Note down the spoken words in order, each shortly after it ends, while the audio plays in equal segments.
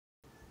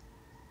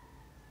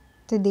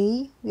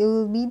Today, we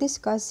will be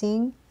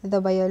discussing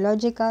the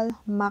biological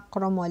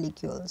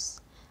macromolecules.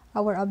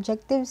 Our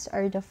objectives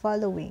are the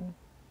following.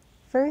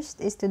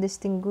 First is to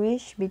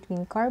distinguish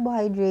between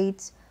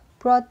carbohydrates,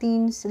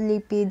 proteins,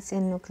 lipids,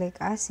 and nucleic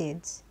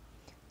acids.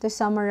 To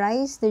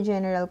summarize the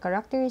general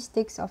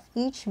characteristics of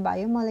each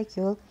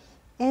biomolecule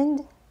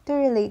and to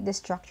relate the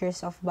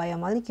structures of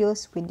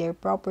biomolecules with their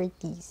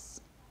properties.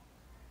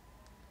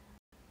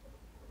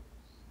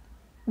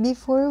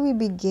 Before we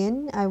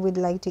begin, I would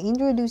like to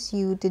introduce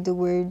you to the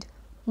word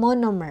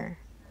monomer.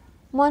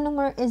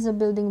 Monomer is a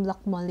building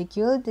block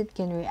molecule that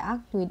can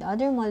react with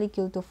other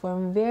molecule to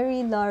form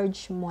very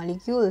large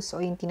molecules o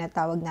yung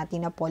tinatawag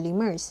natin na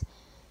polymers.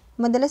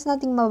 Madalas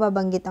nating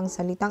mababanggit ang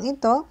salitang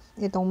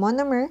itong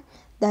monomer,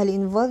 dahil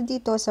involved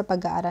dito sa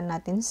pag-aaral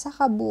natin sa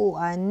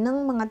kabuuan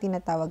ng mga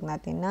tinatawag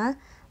natin na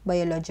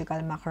biological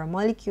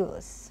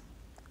macromolecules.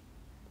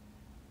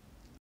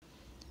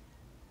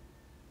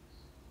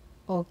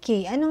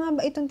 Okay, ano nga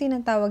ba itong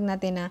tinatawag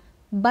natin na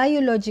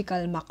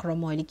biological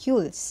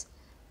macromolecules?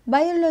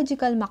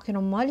 Biological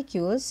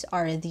macromolecules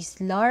are these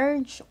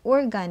large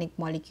organic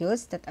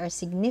molecules that are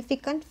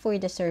significant for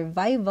the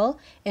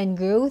survival and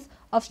growth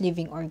of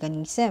living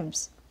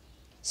organisms.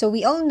 So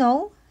we all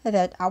know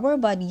that our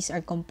bodies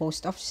are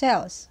composed of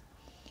cells.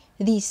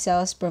 These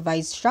cells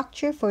provide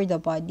structure for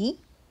the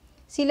body.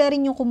 Sila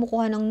rin yung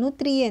kumukuha ng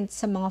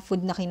nutrients sa mga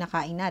food na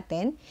kinakain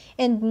natin.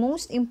 And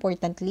most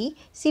importantly,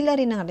 sila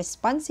rin ang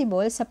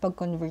responsible sa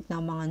pag-convert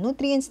ng mga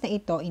nutrients na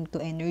ito into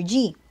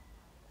energy.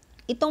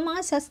 Itong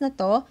mga cells na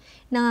to,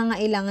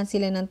 nangangailangan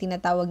sila ng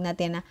tinatawag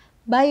natin na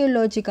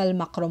biological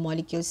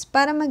macromolecules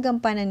para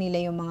magampanan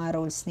nila yung mga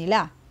roles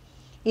nila.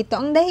 Ito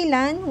ang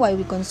dahilan why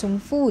we consume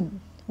food,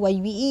 why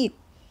we eat.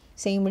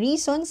 Same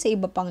reason sa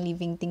iba pang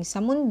living things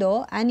sa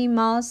mundo,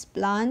 animals,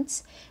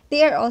 plants, they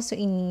are also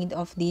in need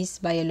of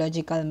these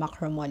biological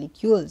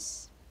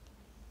macromolecules.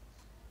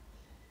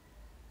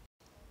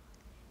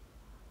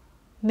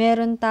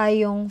 Meron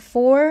tayong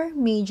 4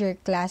 major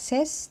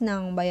classes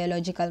ng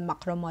biological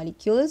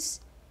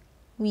macromolecules.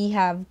 We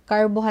have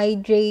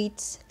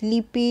carbohydrates,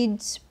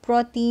 lipids,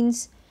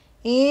 proteins,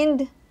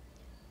 and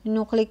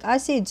nucleic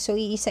acids. So,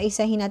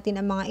 iisa-isahin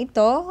natin ang mga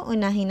ito.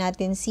 Unahin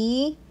natin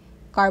si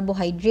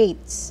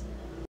carbohydrates.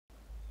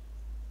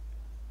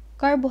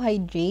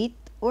 Carbohydrate,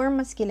 or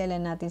mas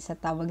kilala natin sa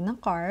tawag na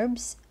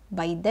carbs,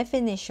 by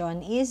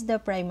definition is the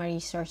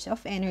primary source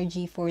of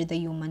energy for the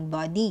human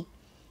body.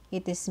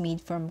 It is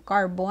made from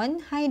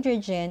carbon,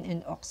 hydrogen,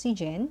 and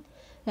oxygen.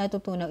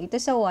 Natutunaw ito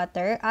sa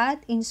water at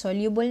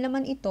insoluble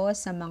naman ito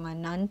sa mga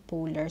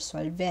non-polar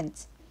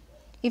solvents.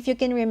 If you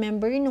can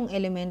remember, nung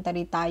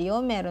elementary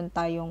tayo, meron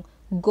tayong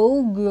go,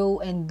 grow,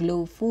 and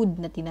glow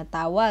food na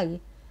tinatawag.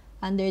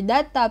 Under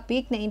that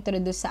topic,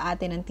 na-introduce sa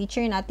atin ng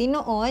teacher natin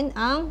noon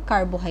ang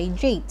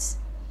carbohydrates.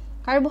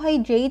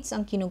 Carbohydrates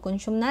ang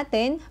kinukonsume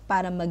natin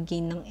para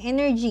mag-gain ng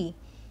energy.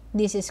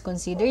 This is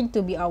considered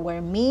to be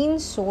our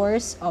main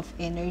source of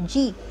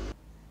energy.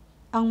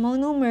 Ang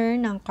monomer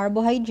ng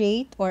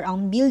carbohydrate or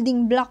ang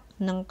building block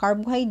ng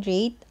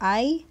carbohydrate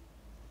ay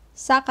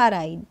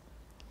saccharide.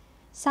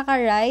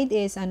 Saccharide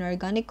is an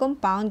organic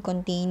compound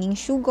containing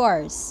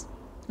sugars.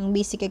 Ang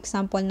basic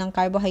example ng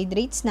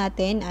carbohydrates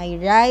natin ay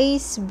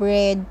rice,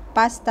 bread,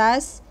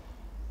 pastas,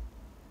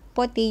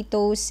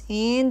 potatoes,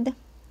 and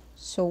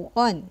so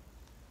on.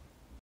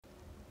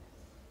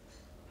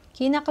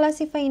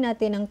 Kinaklasify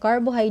natin ang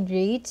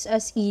carbohydrates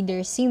as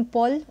either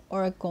simple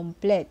or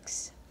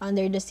complex.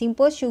 Under the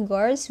simple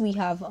sugars, we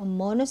have a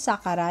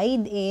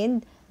monosaccharide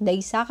and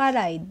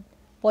disaccharide.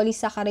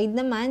 Polysaccharide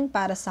naman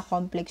para sa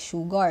complex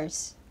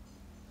sugars.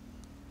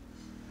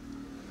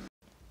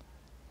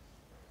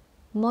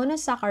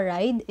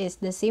 Monosaccharide is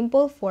the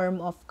simple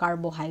form of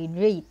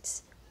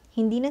carbohydrates.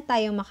 Hindi na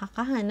tayo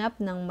makakahanap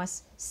ng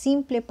mas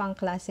simple pang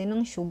klase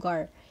ng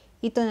sugar.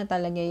 Ito na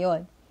talaga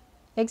yon.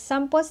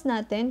 Examples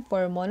natin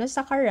for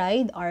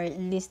monosaccharide are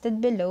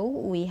listed below.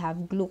 We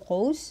have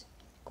glucose.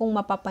 Kung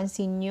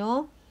mapapansin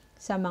nyo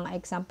sa mga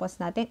examples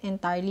natin,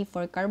 entirely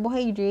for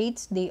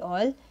carbohydrates, they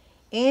all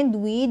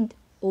end with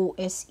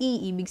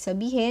OSE. Ibig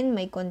sabihin,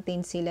 may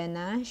contain sila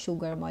na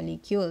sugar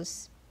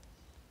molecules.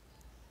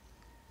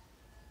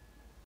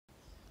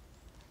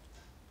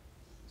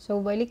 So,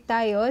 balik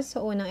tayo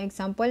sa unang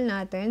example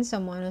natin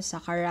sa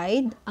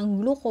monosaccharide, ang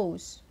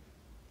glucose.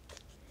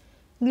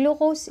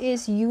 Glucose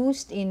is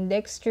used in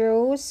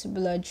dextrose,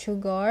 blood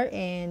sugar,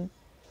 and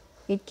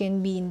it can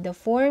be in the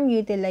form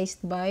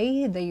utilized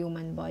by the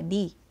human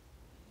body.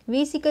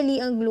 Basically,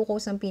 ang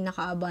glucose ang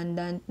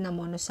pinaka-abundant na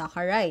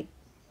monosaccharide.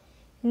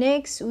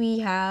 Next,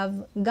 we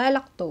have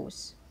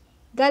galactose.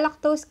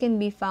 Galactose can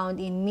be found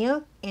in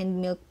milk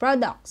and milk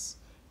products.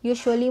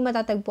 Usually,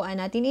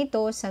 matatagpuan natin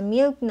ito sa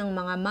milk ng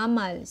mga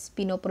mammals.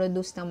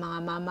 Pinoproduce ng mga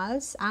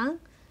mammals ang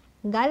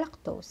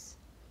galactose.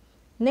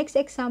 Next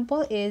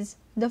example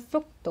is the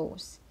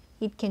fructose.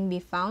 It can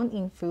be found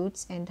in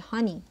fruits and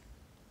honey.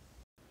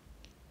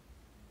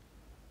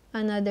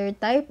 Another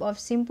type of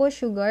simple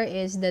sugar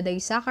is the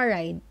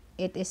disaccharide.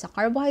 It is a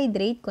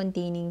carbohydrate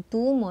containing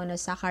 2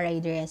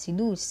 monosaccharide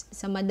residues.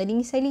 Sa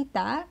madaling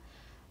salita,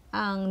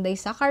 Ang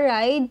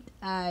disaccharide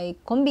ay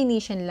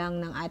combination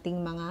lang ng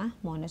ating mga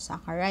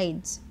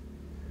monosaccharides.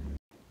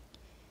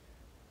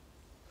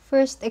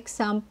 First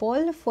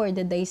example for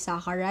the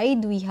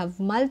disaccharide, we have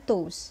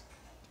maltose.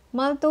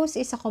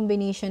 Maltose is a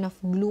combination of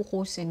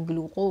glucose and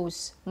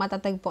glucose.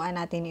 Matatagpuan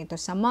natin ito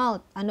sa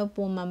malt. Ano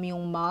po ma'am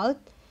yung malt?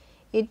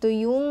 Ito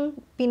yung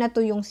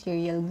pinatuyong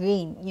cereal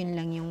grain. Yun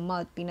lang yung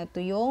malt,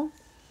 pinatuyong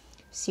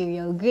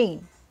cereal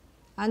grain.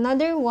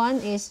 Another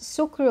one is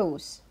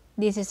sucrose.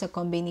 This is a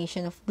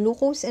combination of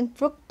glucose and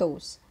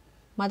fructose.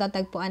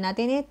 Matatagpuan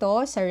natin ito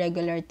sa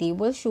regular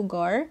table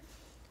sugar,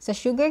 sa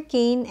sugar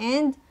cane,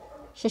 and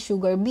sa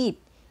sugar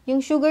beet. Yung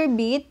sugar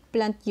beet,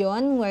 plant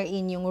yon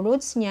wherein yung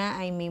roots niya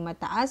ay may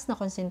mataas na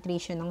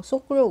concentration ng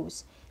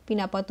sucrose.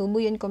 Pinapatubo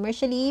yun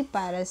commercially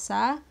para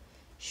sa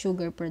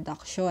sugar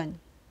production.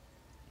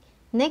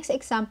 Next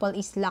example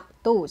is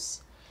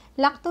lactose.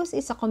 Lactose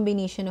is a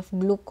combination of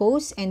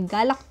glucose and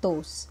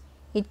galactose.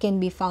 It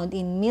can be found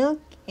in milk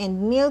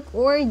and milk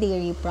or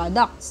dairy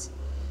products.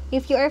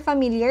 If you are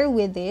familiar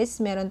with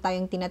this, meron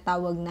tayong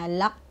tinatawag na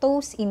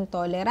lactose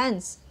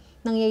intolerance.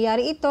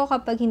 Nangyayari ito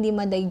kapag hindi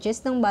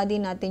ma-digest ng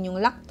body natin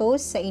yung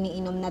lactose sa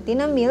iniinom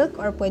natin na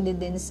milk or pwede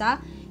din sa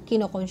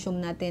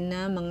kinokonsume natin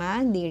na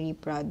mga dairy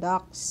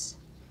products.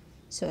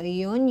 So,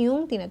 ayun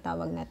yung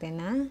tinatawag natin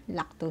na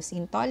lactose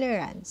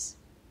intolerance.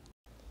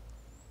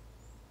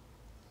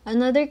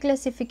 Another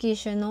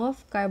classification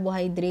of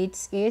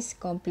carbohydrates is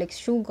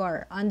complex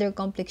sugar. Under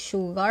complex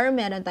sugar,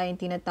 meron tayong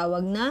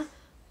tinatawag na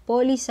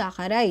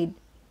polysaccharide.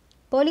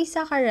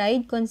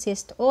 Polysaccharide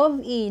consists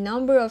of a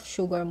number of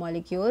sugar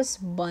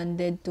molecules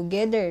bonded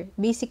together.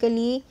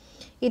 Basically,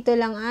 ito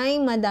lang ay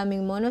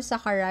madaming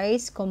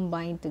monosaccharides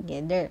combined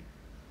together.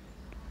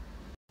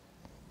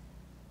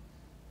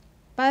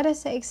 Para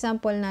sa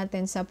example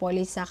natin sa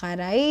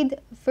polysaccharide,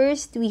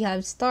 first we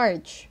have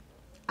starch,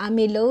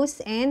 amylose,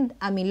 and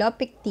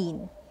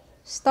amylopectin.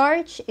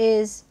 Starch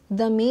is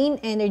the main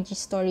energy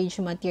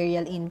storage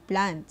material in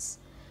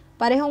plants.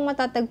 Parehong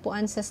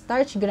matatagpuan sa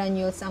starch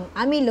granules ang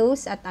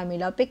amylose at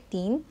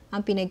amylopectin.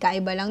 Ang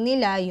pinagkaiba lang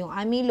nila, yung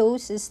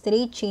amylose is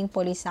straight-chain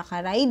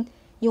polysaccharide,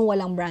 yung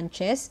walang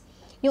branches.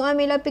 Yung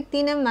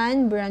amylopectin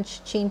naman,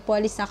 branch-chain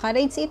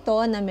polysaccharides ito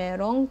na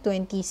merong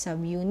 20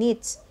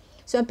 subunits.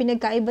 So, ang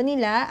pinagkaiba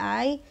nila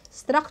ay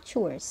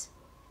structures.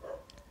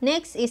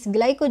 Next is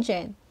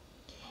glycogen.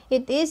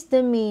 It is the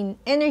main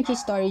energy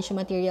storage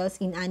materials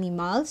in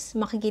animals.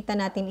 Makikita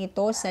natin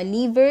ito sa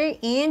liver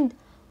and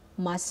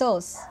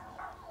muscles.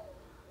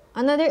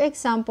 Another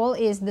example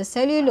is the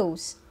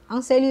cellulose.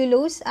 Ang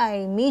cellulose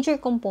ay major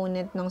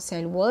component ng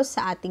cell walls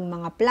sa ating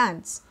mga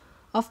plants.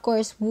 Of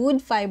course, wood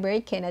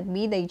fiber cannot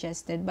be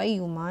digested by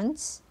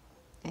humans.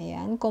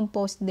 Ayan,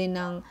 composed din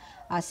ng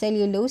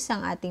cellulose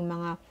ang ating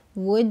mga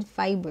wood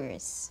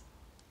fibers.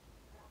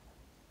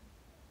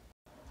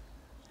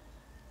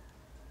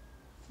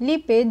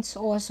 Lipids,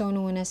 also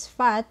known as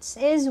fats,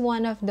 is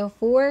one of the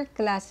 4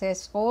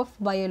 classes of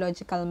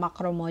biological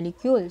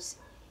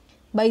macromolecules.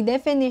 By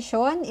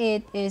definition,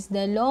 it is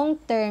the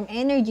long-term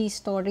energy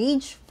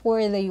storage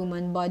for the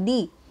human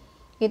body.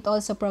 It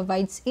also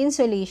provides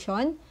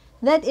insulation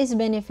that is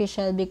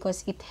beneficial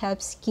because it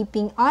helps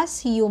keeping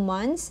us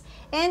humans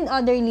and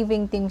other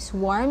living things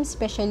warm,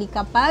 especially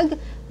kapag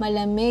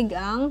malamig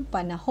ang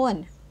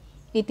panahon.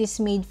 It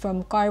is made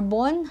from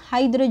carbon,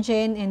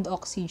 hydrogen, and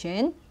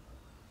oxygen.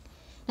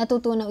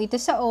 Natutunaw ito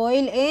sa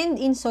oil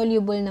and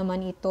insoluble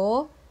naman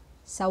ito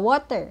sa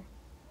water.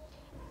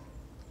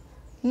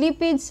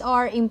 Lipids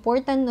are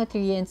important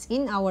nutrients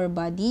in our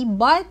body,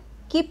 but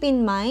keep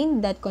in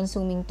mind that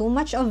consuming too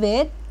much of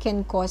it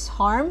can cause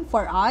harm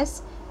for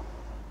us,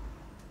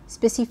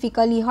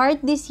 specifically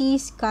heart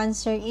disease,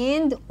 cancer,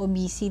 and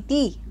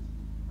obesity.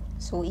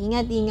 So,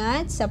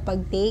 ingat-ingat sa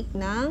pag-take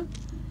ng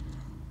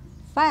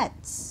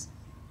fats.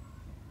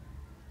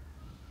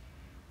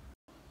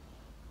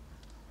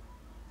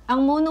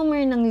 Ang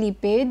monomer ng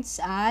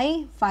lipids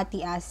ay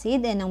fatty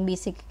acid, and ang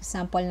basic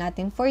example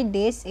natin for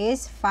this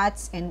is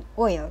fats and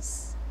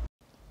oils.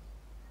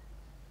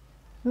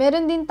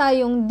 Meron din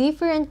tayong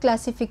different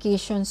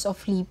classifications of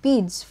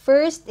lipids.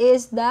 First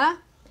is the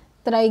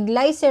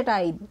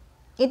triglyceride.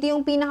 Ito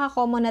yung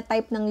pinaka-common na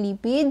type ng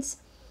lipids.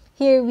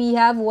 Here we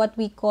have what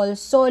we call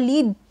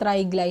solid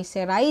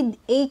triglyceride,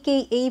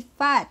 aka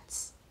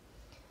fats.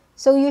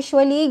 So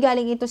usually,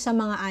 galing ito sa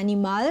mga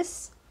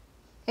animals.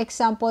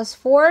 Examples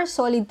for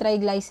solid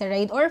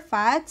triglyceride or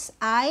fats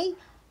ay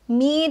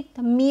meat,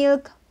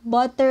 milk,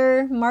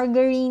 butter,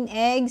 margarine,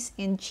 eggs,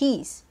 and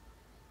cheese.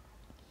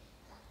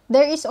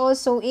 There is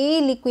also a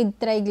liquid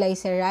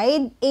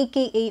triglyceride,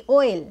 aka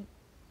oil.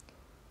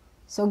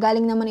 So,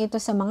 galing naman ito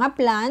sa mga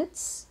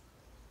plants.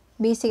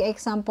 Basic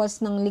examples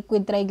ng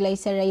liquid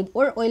triglyceride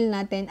or oil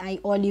natin ay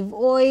olive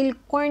oil,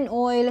 corn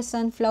oil,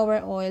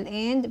 sunflower oil,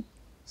 and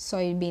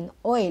soybean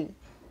oil.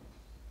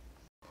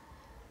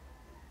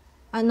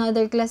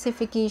 Another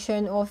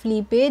classification of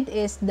lipid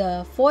is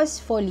the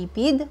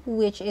phospholipid,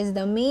 which is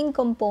the main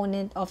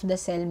component of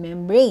the cell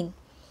membrane.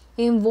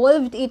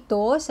 Involved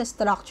ito sa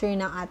structure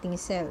ng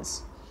ating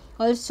cells.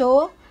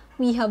 Also,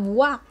 we have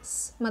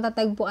wax.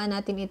 Matatagpuan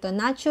natin ito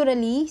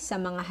naturally sa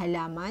mga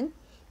halaman.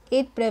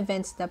 It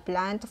prevents the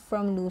plant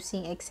from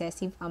losing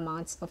excessive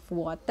amounts of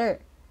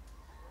water.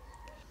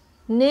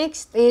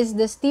 Next is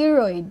the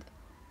steroid.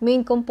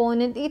 Main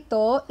component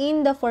ito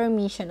in the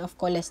formation of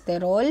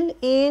cholesterol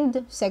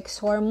and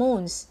sex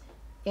hormones,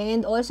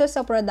 and also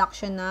sa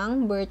production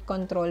ng birth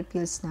control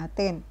pills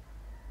natin.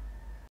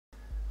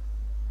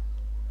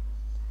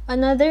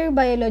 Another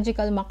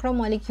biological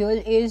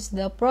macromolecule is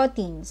the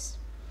proteins.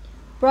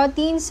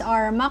 Proteins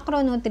are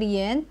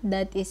macronutrient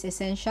that is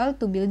essential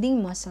to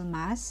building muscle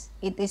mass.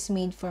 It is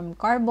made from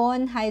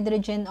carbon,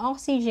 hydrogen,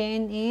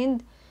 oxygen,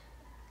 and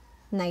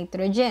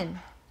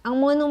nitrogen.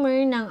 Ang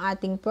monomer ng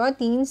ating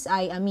proteins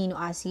ay amino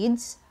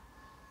acids.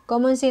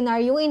 Common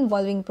scenario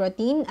involving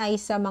protein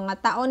ay sa mga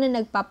tao na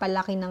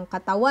nagpapalaki ng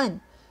katawan.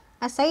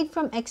 Aside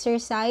from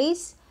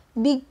exercise,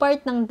 big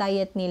part ng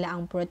diet nila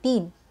ang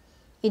protein.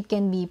 It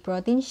can be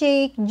protein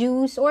shake,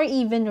 juice, or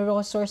even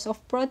raw source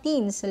of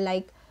proteins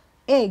like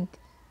egg.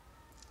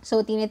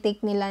 So,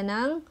 tinitake nila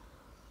ng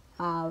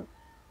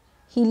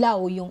hilaw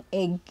yung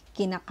egg,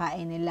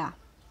 kinakain nila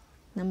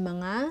ng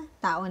mga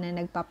tao na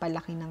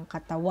nagpapalaki ng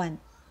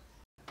katawan.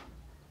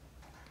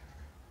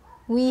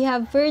 We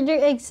have further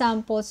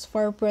examples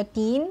for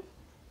protein.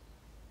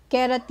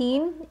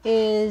 Keratin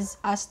is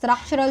a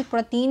structural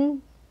protein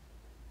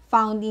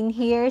found in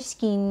hair,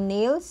 skin,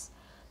 nails.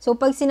 So,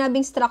 pag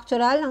sinabing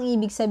structural, ang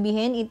ibig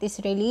sabihin, it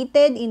is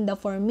related in the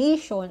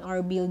formation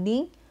or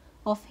building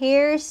of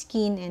hair,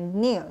 skin, and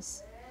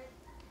nails.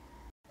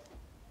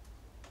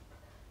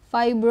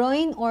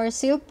 Fibroin or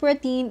silk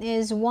protein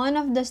is one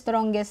of the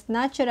strongest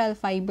natural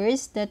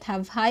fibers that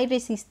have high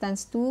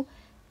resistance to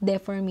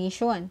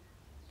deformation.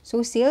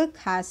 So,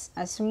 silk has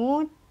a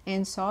smooth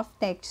and soft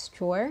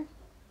texture.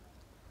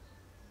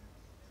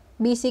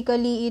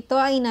 Basically, ito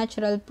ay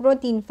natural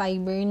protein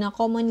fiber na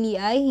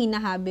commonly ay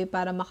hinahabi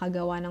para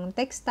makagawa ng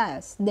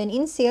textiles. Then,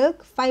 in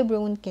silk,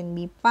 fibroin can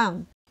be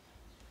found.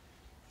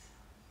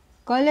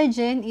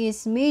 Collagen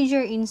is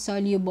major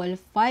insoluble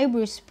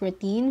fibrous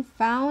protein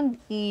found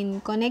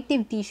in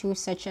connective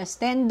tissues such as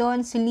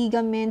tendons,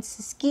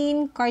 ligaments,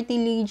 skin,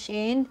 cartilage,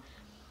 and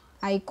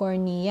eye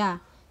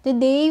cornea.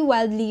 Today,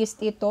 widely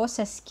used ito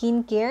sa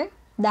skincare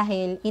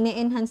dahil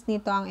ine-enhance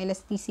nito ang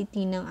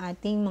elasticity ng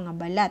ating mga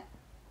balat.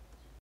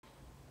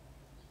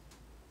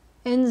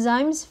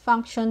 Enzymes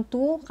function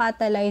to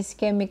catalyze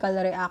chemical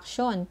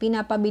reaction.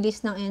 Pinapabilis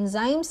ng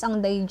enzymes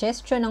ang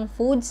digestion ng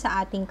food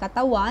sa ating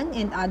katawan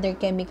and other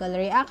chemical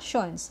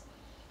reactions.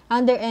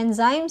 Under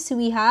enzymes,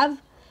 we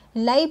have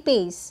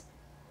lipase.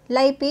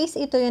 Lipase,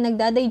 ito yung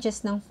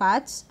nagdadigest ng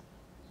fats.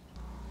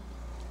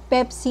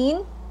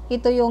 Pepsin,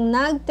 ito yung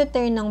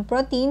nagte-turn ng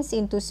proteins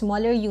into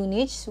smaller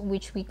units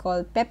which we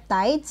call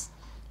peptides.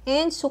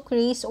 And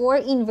sucrase or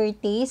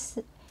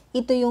invertase,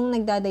 ito yung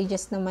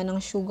nagdadigest naman ng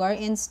sugar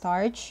and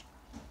starch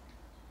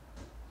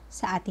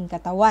sa ating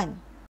katawan.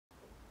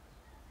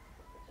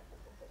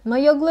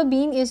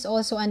 Myoglobin is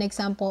also an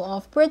example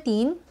of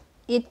protein.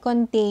 It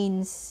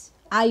contains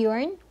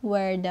iron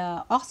where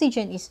the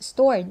oxygen is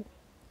stored.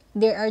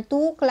 There are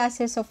two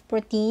classes of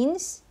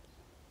proteins.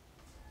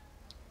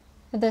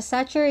 The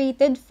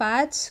saturated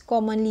fats,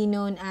 commonly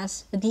known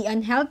as the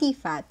unhealthy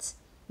fats.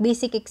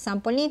 Basic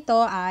example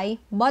nito ay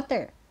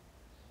butter.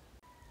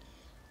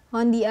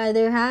 On the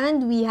other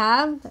hand, we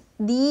have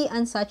the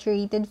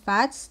unsaturated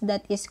fats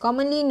that is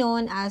commonly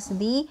known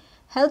as the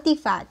healthy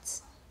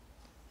fats.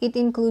 It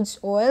includes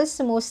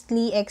oils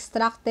mostly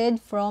extracted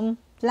from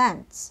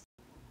plants.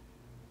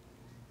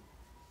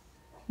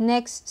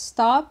 Next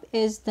stop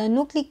is the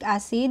nucleic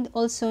acid,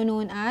 also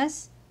known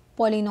as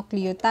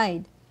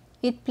polynucleotide.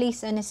 It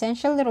plays an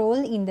essential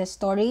role in the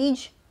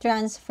storage,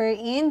 transfer,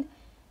 and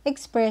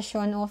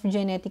expression of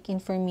genetic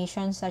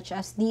information such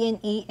as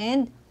DNA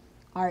and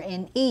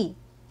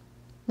RNA.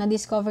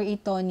 Na-discover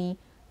ito ni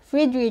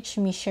Friedrich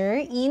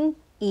Mischer in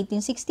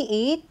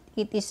 1868.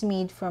 It is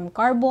made from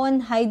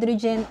carbon,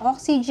 hydrogen,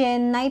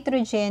 oxygen,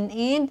 nitrogen,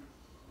 and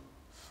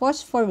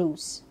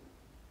phosphorus.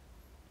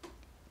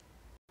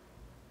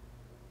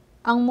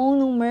 Ang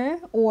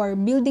monomer or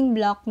building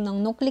block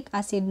ng nucleic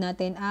acid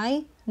natin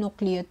ay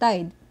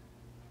nucleotide.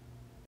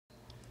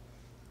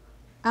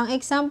 Ang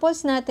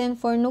examples natin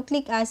for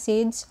nucleic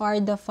acids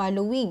are the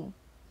following.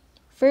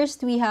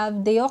 First, we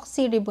have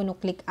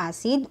deoxyribonucleic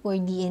acid or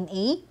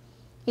DNA.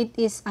 It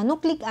is a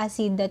nucleic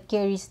acid that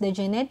carries the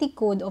genetic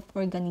code of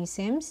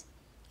organisms.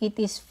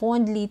 It is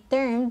fondly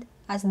termed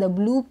as the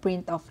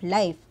blueprint of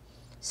life.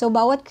 So,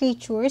 bawat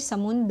creature sa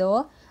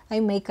mundo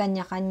ay may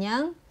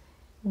kanya-kanyang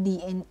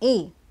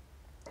DNA.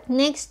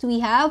 Next,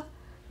 we have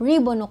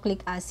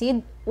ribonucleic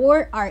acid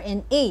or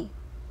RNA.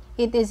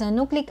 It is a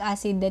nucleic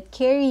acid that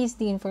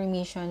carries the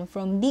information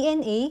from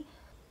DNA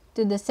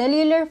to the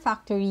cellular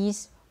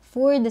factories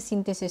for the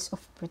synthesis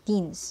of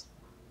proteins.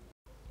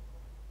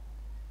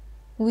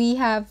 We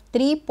have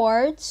three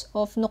parts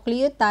of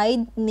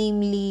nucleotide,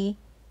 namely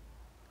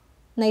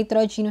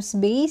nitrogenous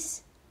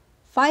base,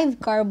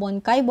 5-carbon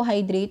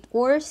carbohydrate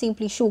or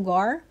simply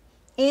sugar,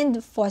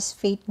 and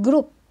phosphate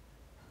group.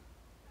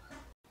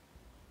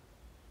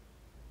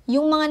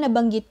 Yung mga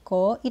nabanggit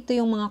ko, ito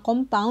yung mga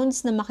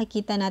compounds na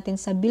makikita natin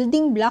sa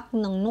building block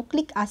ng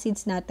nucleic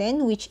acids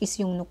natin, which is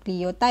yung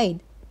nucleotide.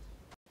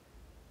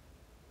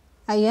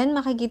 Ayan,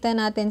 makikita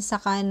natin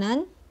sa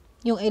kanan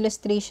yung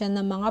illustration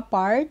ng mga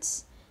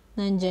parts.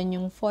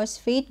 Nandyan yung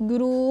phosphate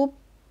group.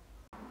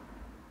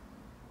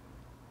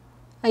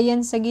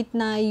 Ayan, sa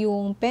gitna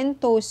yung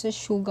pentose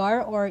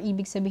sugar, or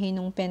ibig sabihin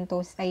ng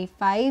pentose ay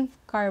 5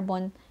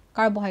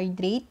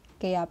 carbohydrate,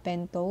 kaya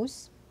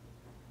pentose.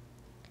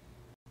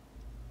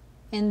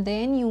 And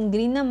then, yung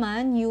green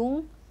naman,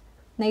 yung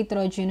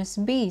nitrogenous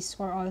base,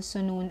 or also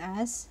known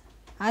as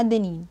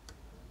adenine.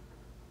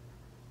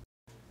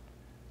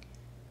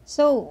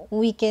 So,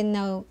 we can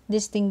now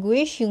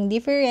distinguish yung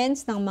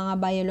difference ng mga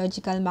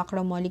biological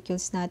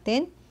macromolecules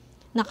natin.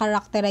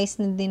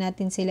 Na-characterize na din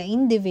natin sila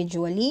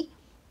individually.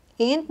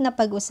 And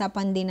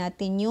napag-usapan din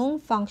natin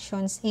yung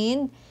functions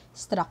and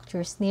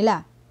structures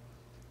nila.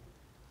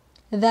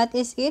 That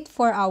is it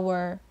for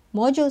our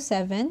Module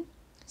 7.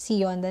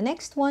 See you on the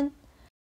next one.